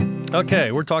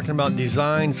Okay, we're talking about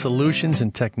design solutions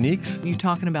and techniques. You're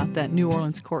talking about that New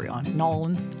Orleans courtyard,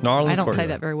 Nolans. Narland I don't say courtyard.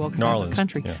 that very well because I'm Narlands, from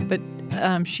country. yeah.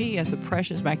 But she has a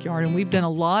precious backyard, and we've done a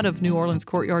lot of New Orleans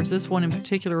courtyards. This one in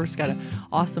particular has got an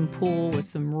awesome pool with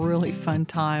some really fun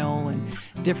tile and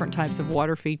different types of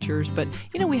water features. But,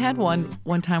 we had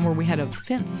one time where we had a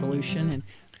fence solution, and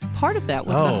part of that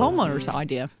was the homeowner's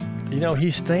idea.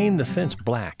 He stained the fence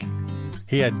black.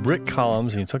 He had brick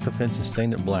columns, and he took the fence and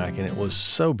stained it black, and it was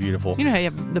so beautiful. You know how you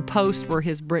have the posts were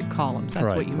his brick columns. That's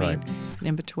Right, what you mean. right. And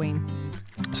in between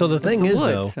So the was thing the is,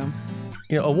 wood, though,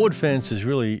 so. a wood fence is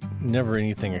really never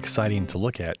anything exciting to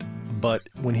look at. But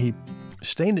when he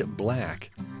stained it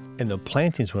black and the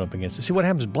plantings went up against it, see what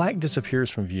happens? Black disappears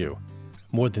from view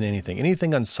more than anything.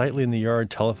 Anything unsightly in the yard,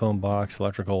 telephone box,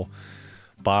 electrical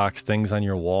box, things on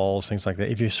your walls, things like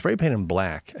that. If you spray paint them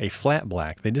black, a flat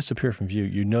black, they disappear from view.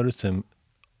 You notice them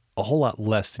a whole lot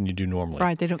less than you do normally.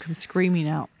 Right, they don't come screaming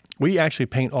out. We actually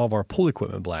paint all of our pool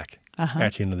equipment black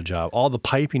at the end of the job. All the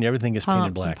piping, everything gets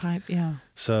painted Pumps black. and pipe, yeah.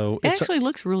 So It actually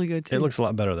looks really good, too. it looks a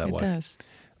lot better that It way. does.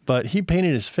 But he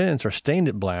painted his fence or stained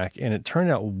it black, and it turned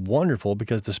out wonderful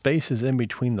because the spaces in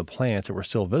between the plants that were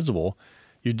still visible,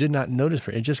 you did not notice.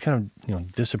 It just kind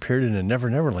of disappeared in a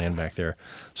never land back there.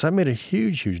 So that made a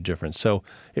huge difference. So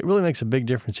it really makes a big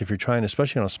difference if you're trying,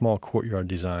 especially on a small courtyard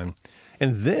design.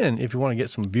 And then if you want to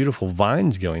get some beautiful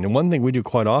vines going, and one thing we do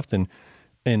quite often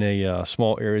in a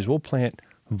small areas, we'll plant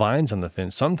vines on the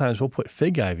fence. Sometimes we'll put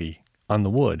fig ivy on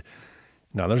the wood.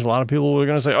 Now, there's a lot of people who are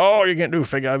going to say, oh, you can't do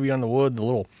fig ivy on the wood.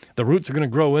 The roots are going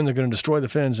to grow in, they're going to destroy the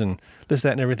fence and this,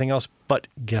 that, and everything else. But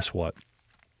guess what?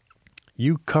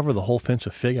 You cover the whole fence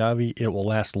with fig ivy, it will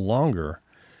last longer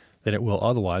than it will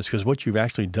otherwise, because what you've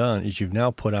actually done is you've now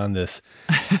put on this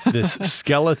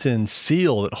skeleton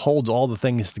seal that holds all the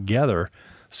things together.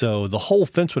 So the whole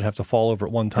fence would have to fall over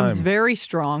at one time. It's very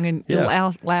strong, and it'll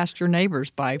outlast your neighbors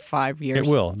by 5 years.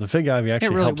 It will. The fig ivy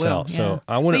actually really helps will, out. yeah. So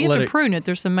I wouldn't you let have it. to prune it.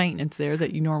 There's some maintenance there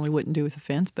that you normally wouldn't do with a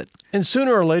fence, but And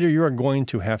sooner or later, you are going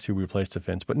to have to replace the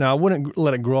fence. But now I wouldn't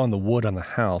let it grow on the wood on the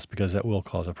house because that will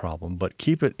cause a problem. But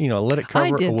keep it, let it cover I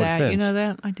a did wood that. fence. You know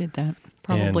that? I did that.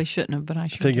 Probably And shouldn't have, but I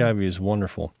should. Fig ivy is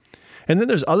wonderful. And then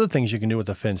there's other things you can do with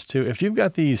the fence too. If you've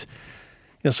got these,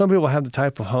 some people have the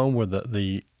type of home where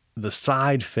the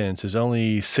side fence is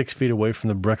only 6 feet away from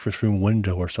the breakfast room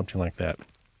window or something like that.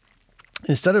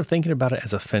 Instead of thinking about it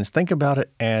as a fence, think about it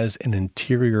as an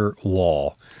interior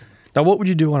wall. Now, what would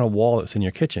you do on a wall that's in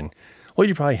your kitchen? Well,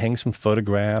 you'd probably hang some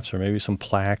photographs or maybe some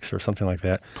plaques or something like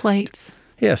that. Plates.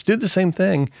 Yes, do the same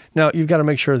thing. Now, you've got to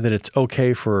make sure that it's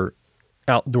okay for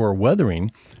outdoor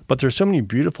weathering, but there's so many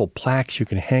beautiful plaques you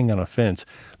can hang on a fence.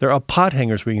 There are pot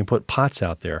hangers where you can put pots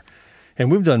out there. And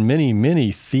we've done many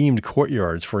themed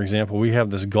courtyards. For example, we have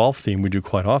this golf theme we do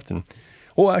quite often.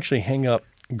 We'll actually hang up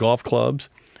golf clubs.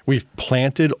 We've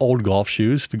planted old golf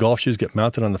shoes. The golf shoes get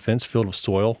mounted on the fence filled with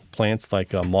soil, plants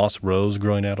like moss rose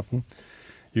growing out of them.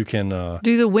 You can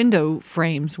do the window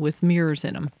frames with mirrors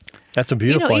in them. That's a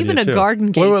beautiful idea, even a too.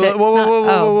 garden gate.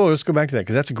 Whoa. Let's go back to that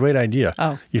because that's a great idea.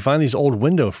 Oh. You find these old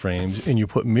window frames and you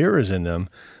put mirrors in them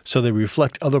so they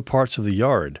reflect other parts of the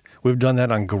yard. We've done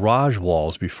that on garage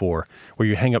walls before where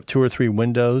you hang up 2 or 3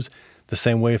 windows the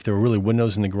same way if there were really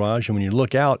windows in the garage. And when you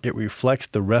look out, it reflects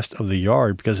the rest of the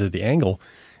yard because of the angle.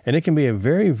 And it can be a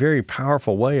very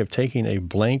powerful way of taking a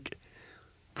blank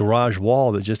garage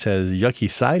wall that just has yucky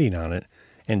siding on it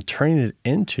and turning it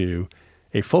into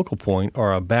a focal point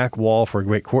or a back wall for a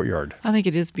great courtyard. I think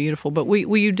it is beautiful. But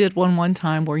you did one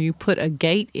time where you put a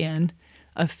gate in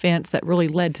a fence that really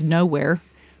led to nowhere,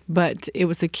 but it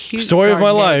was a cute story of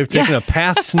my life, gate. taking a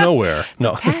path to nowhere.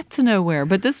 No. Path to nowhere.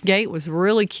 But this gate was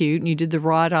really cute, and you did the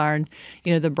wrought iron,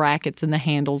 the brackets and the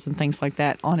handles and things like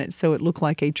that on it, so it looked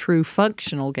like a true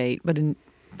functional gate, but in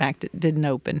fact it didn't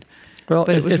open. Well,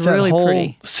 but it was it's really that whole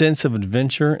pretty. sense of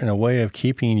adventure and a way of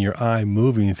keeping your eye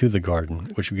moving through the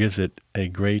garden, which gives it a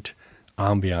great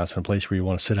ambiance and a place where you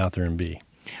want to sit out there and be.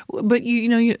 But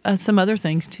some other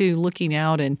things too, looking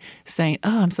out and saying,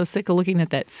 oh, I'm so sick of looking at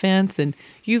that fence. And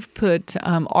you've put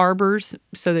arbors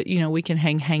so that, we can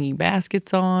hang hanging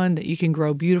baskets on, that you can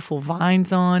grow beautiful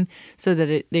vines on, so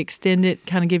that the extended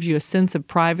kind of gives you a sense of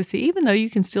privacy, even though you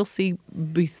can still see,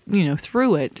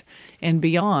 through it and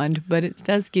beyond, but it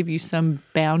does give you some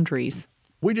boundaries.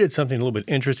 We did something a little bit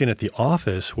interesting at the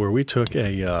office where we took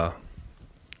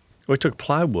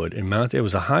plywood and mounted. It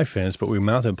was a high fence, but we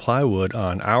mounted plywood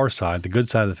on our side. The good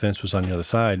side of the fence was on the other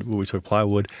side. We took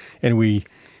plywood and we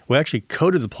actually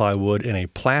coated the plywood in a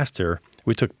plaster.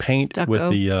 We took paint stucco.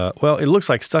 with it looks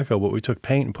like stucco, but we took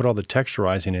paint and put all the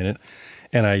texturizing in it.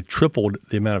 And I tripled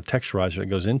the amount of texturizer that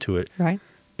goes into it. Right.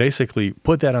 Basically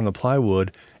put that on the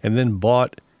plywood and then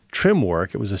bought trim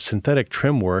work. It was a synthetic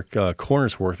trim work,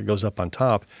 cornice work that goes up on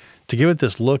top to give it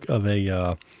this look of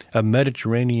a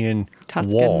Mediterranean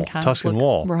Tuscan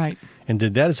wall. Right. And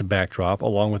did that as a backdrop,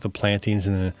 along with the plantings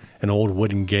and an old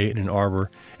wooden gate and an arbor,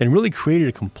 and really created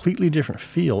a completely different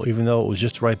feel, even though it was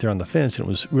just right there on the fence. And it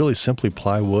was really simply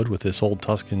plywood with this old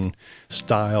Tuscan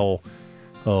style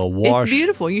wash. It's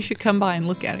beautiful. You should come by and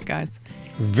look at it, guys.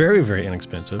 Very, very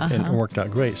inexpensive and it worked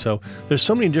out great. So there's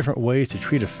so many different ways to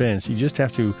treat a fence. You just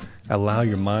have to allow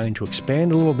your mind to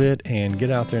expand a little bit and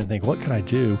get out there and think, what can I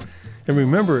do? And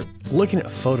remember, looking at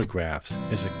photographs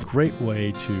is a great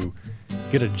way to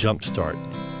get a jump start.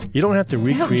 You don't have to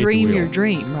recreate the wheel. Dream your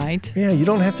dream, right? Yeah, you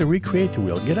don't have to recreate the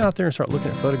wheel. Get out there and start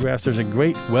looking at photographs. There's a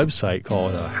great website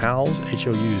called Houzz,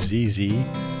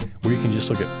 Houzz, where you can just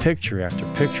look at picture after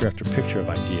picture after picture of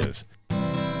ideas.